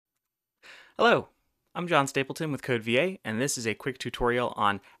Hello, I'm Jon Stapleton with CodeVA, and this is a quick tutorial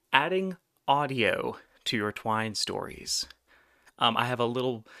on adding audio to your Twine stories. I have a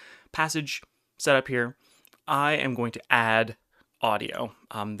little passage set up here. I am going to add audio.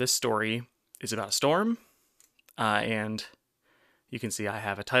 This story is about a storm, and you can see I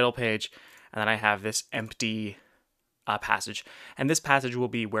have a title page, and then I have this empty passage, and this passage will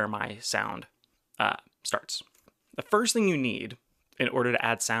be where my sound starts. The first thing you need in order to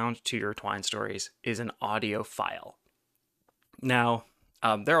add sound to your Twine stories is an audio file. Now,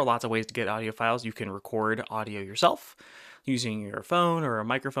 there are lots of ways to get audio files. You can record audio yourself using your phone or a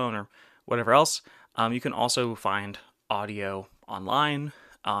microphone or whatever else. You can also find audio online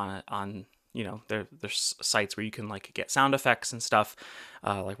there's sites where you can get sound effects and stuff,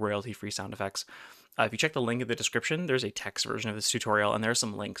 like royalty-free sound effects. If you check the link in the description, there's a text version of this tutorial, and there are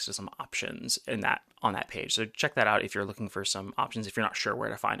some links to some options on that page. So check that out if you're looking for some options, if you're not sure where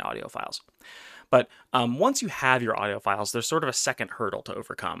to find audio files. But once you have your audio files, there's sort of a second hurdle to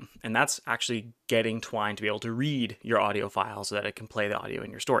overcome, and that's actually getting Twine to be able to read your audio file so that it can play the audio in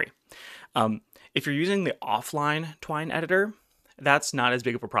your story. If you're using the offline Twine editor, that's not as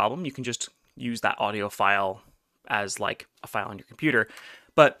big of a problem. You can just use that audio file as like a file on your computer.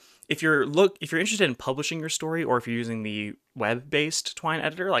 But if you're interested in publishing your story, or if you're using the web-based Twine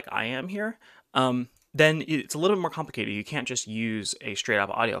editor like I am here, then it's a little bit more complicated. You can't just use a straight-up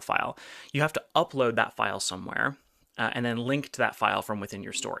audio file. You have to upload that file somewhere and then link to that file from within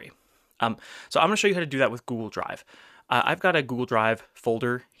your story. So I'm going to show you how to do that with Google Drive. I've got a Google Drive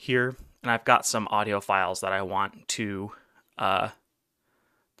folder here, and I've got some audio files that I want to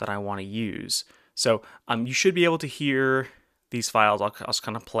use. So you should be able to hear these files. I'll just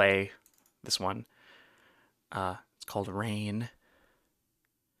kind of play this one. It's called Rain.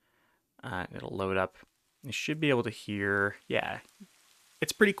 It'll load up. You should be able to hear. Yeah,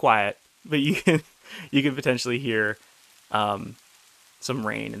 it's pretty quiet, but you can potentially hear some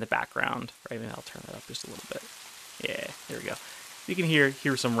rain in the background. Right, maybe I'll turn that up just a little bit. Yeah, there we go. You can hear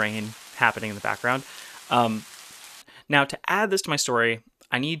some rain happening in the background. Now, to add this to my story,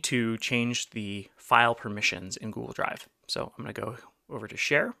 I need to change the file permissions in Google Drive. So I'm going to go over to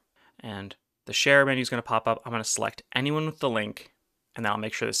Share, and the Share menu is going to pop up. I'm going to select anyone with the link, and then I'll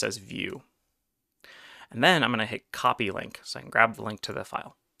make sure this says View. And then I'm going to hit Copy Link, so I can grab the link to the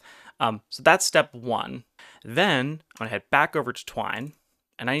file. So that's step one. Then I'm going to head back over to Twine,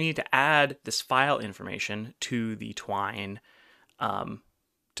 and I need to add this file information to the Twine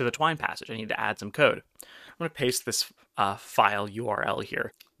passage. I need to add some code. I'm going to paste this file URL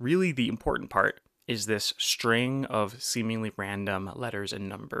here. Really, the important part is this string of seemingly random letters and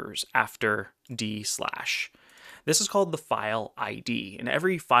numbers after d/. This is called the file ID, and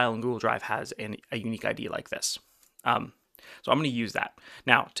every file in Google Drive has a unique ID like this. So I'm going to use that.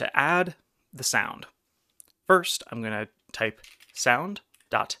 Now, to add the sound, first I'm going to type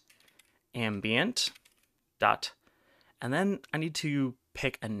sound.ambient. And then I need to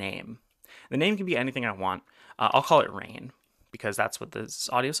pick a name. The name can be anything I want. I'll call it Rain, because that's what this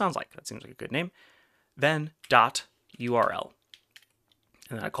audio sounds like. That seems like a good name. Then .url,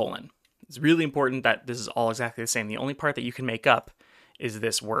 and then a colon. It's really important that this is all exactly the same. The only part that you can make up is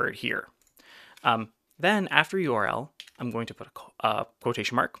this word here. Then after URL, I'm going to put a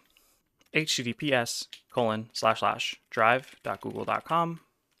quotation mark,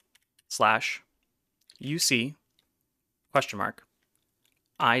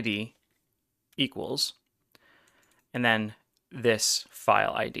 https://drive.google.com/uc?id equals, and then this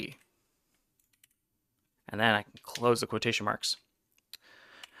file ID. And then I can close the quotation marks.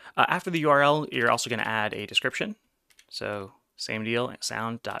 After the URL, you're also going to add a description. So same deal,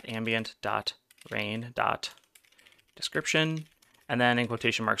 sound.ambient.rain.description, and then in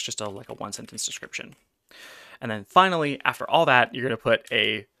quotation marks, just like a one-sentence description. And then finally, after all that, you're going to put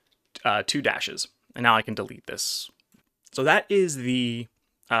a 2 dashes. And now I can delete this. So that is the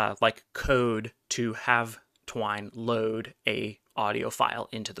code to have Twine load a audio file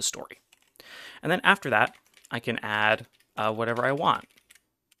into the story. And then after that, I can add whatever I want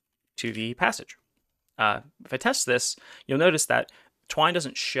to the passage. If I test this, you'll notice that Twine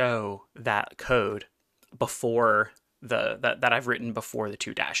doesn't show that code before that I've written before the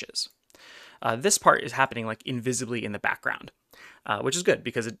 2 dashes. This part is happening like invisibly in the background, which is good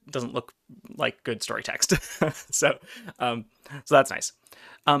because it doesn't look like good story text. So that's nice.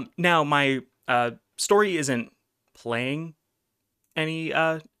 Now my story isn't playing any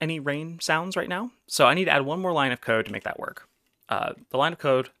rain sounds right now, so I need to add one more line of code to make that work. The line of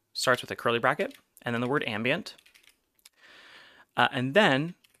code starts with a curly bracket and then the word ambient, and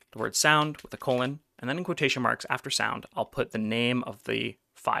then the word sound with a colon, and then in quotation marks after sound, I'll put the name of the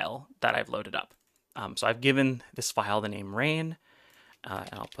file that I've loaded up. So I've given this file the name rain, and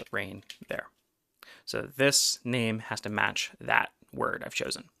I'll put rain there. So this name has to match that word I've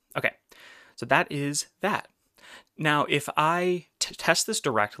chosen. Okay, so that is that. Now, if I test this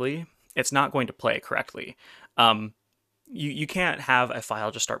directly, it's not going to play correctly. You can't have a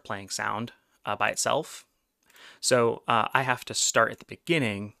file just start playing sound by itself. So I have to start at the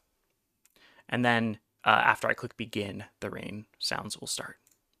beginning, and then after I click begin, the rain sounds will start.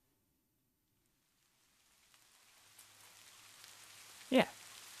 Yeah,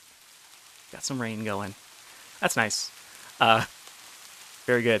 got some rain going. That's nice.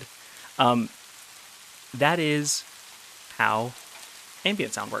 Very good. That is how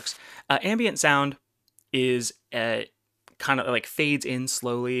ambient sound works. Ambient sound is kind of like fades in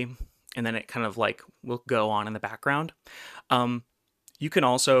slowly, and then it kind of like will go on in the background. You can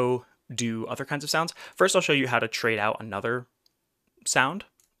also do other kinds of sounds. First, I'll show you how to trade out another sound.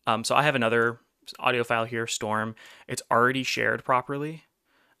 So I have another audio file here, Storm. It's already shared properly.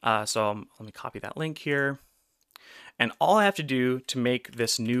 So let me copy that link here. And all I have to do to make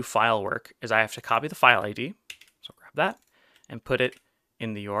this new file work is I have to copy the file ID. So grab that and put it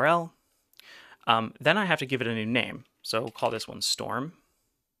in the URL. Then I have to give it a new name. So we'll call this one Storm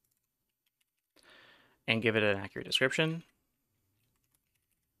and give it an accurate description.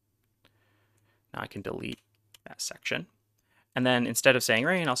 Now I can delete that section. And then instead of saying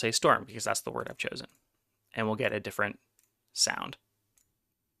rain, I'll say storm because that's the word I've chosen. And we'll get a different sound.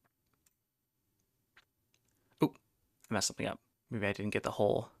 Oh, I messed something up. Maybe I didn't get the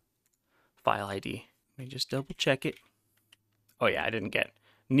whole file ID. Let me just double check it. Oh yeah, I didn't get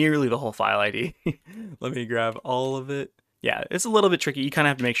nearly the whole file ID. Let me grab all of it. Yeah, it's a little bit tricky. You kind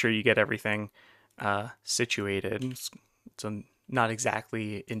of have to make sure you get everything situated. It's not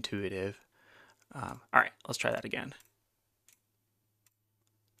exactly intuitive. All right, let's try that again.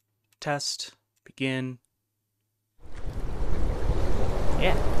 Test, begin.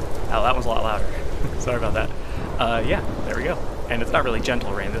 Yeah. Oh, that was a lot louder. Sorry about that. Yeah, there we go. And it's not really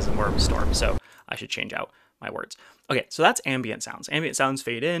gentle rain. This is more of a storm, so I should change out my words. Okay, so that's ambient sounds. Ambient sounds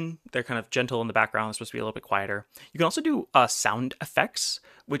fade in. They're kind of gentle in the background. They're supposed to be a little bit quieter. You can also do sound effects,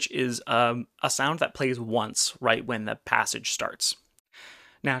 which is a sound that plays once right when the passage starts.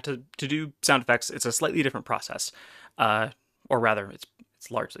 Now, to do sound effects, it's a slightly different process. Or rather, it's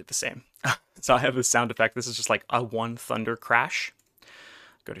largely the same. So I have a sound effect. This is just like a one thunder crash.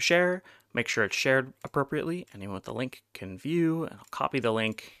 Go to share, make sure it's shared appropriately. Anyone with the link can view, and I'll copy the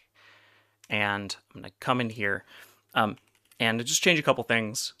link. And I'm gonna come in here and just change a couple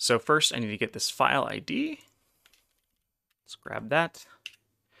things. So first I need to get this file ID. Let's grab that.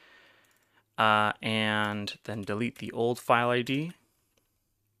 And then delete the old file ID.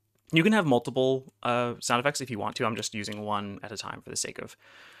 You can have multiple sound effects if you want to. I'm just using one at a time for the sake of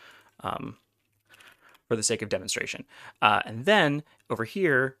demonstration. And then over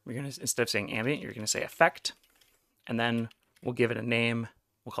here, we're gonna, instead of saying ambient, you're gonna say effect, and then we'll give it a name.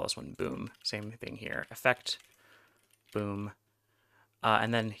 We'll call this one boom. Same thing here, effect, boom.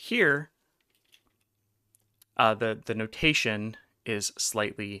 And then here, the notation is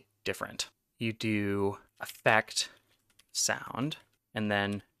slightly different. You do effect, sound, and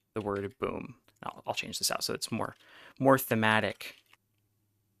then the word boom. I'll change this out so it's more thematic.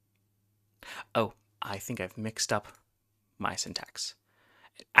 Oh, I think I've mixed up my syntax.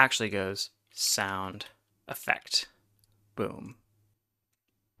 It actually goes sound, effect, boom.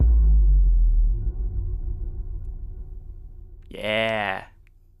 Yeah,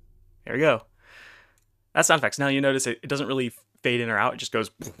 there we go. That's sound effects. Now you notice it doesn't really fade in or out. It just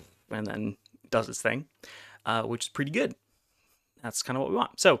goes and then does its thing, which is pretty good. That's kind of what we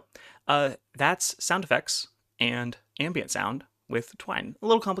want. So that's sound effects and ambient sound with Twine. A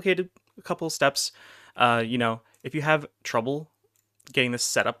little complicated, a couple steps. You know, if you have trouble getting this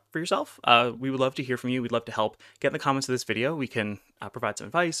set up for yourself, we would love to hear from you. We'd love to help. Get in the comments of this video. We can provide some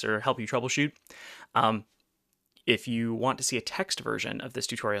advice or help you troubleshoot. If you want to see a text version of this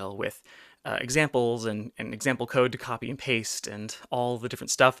tutorial with examples and example code to copy and paste and all the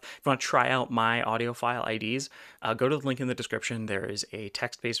different stuff, if you want to try out my audio file IDs, go to the link in the description. There is a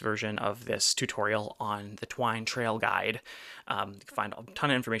text-based version of this tutorial on the Twine Trail Guide. You can find a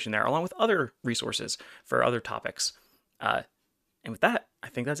ton of information there, along with other resources for other topics. And with that, I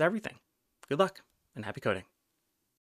think that's everything. Good luck and happy coding.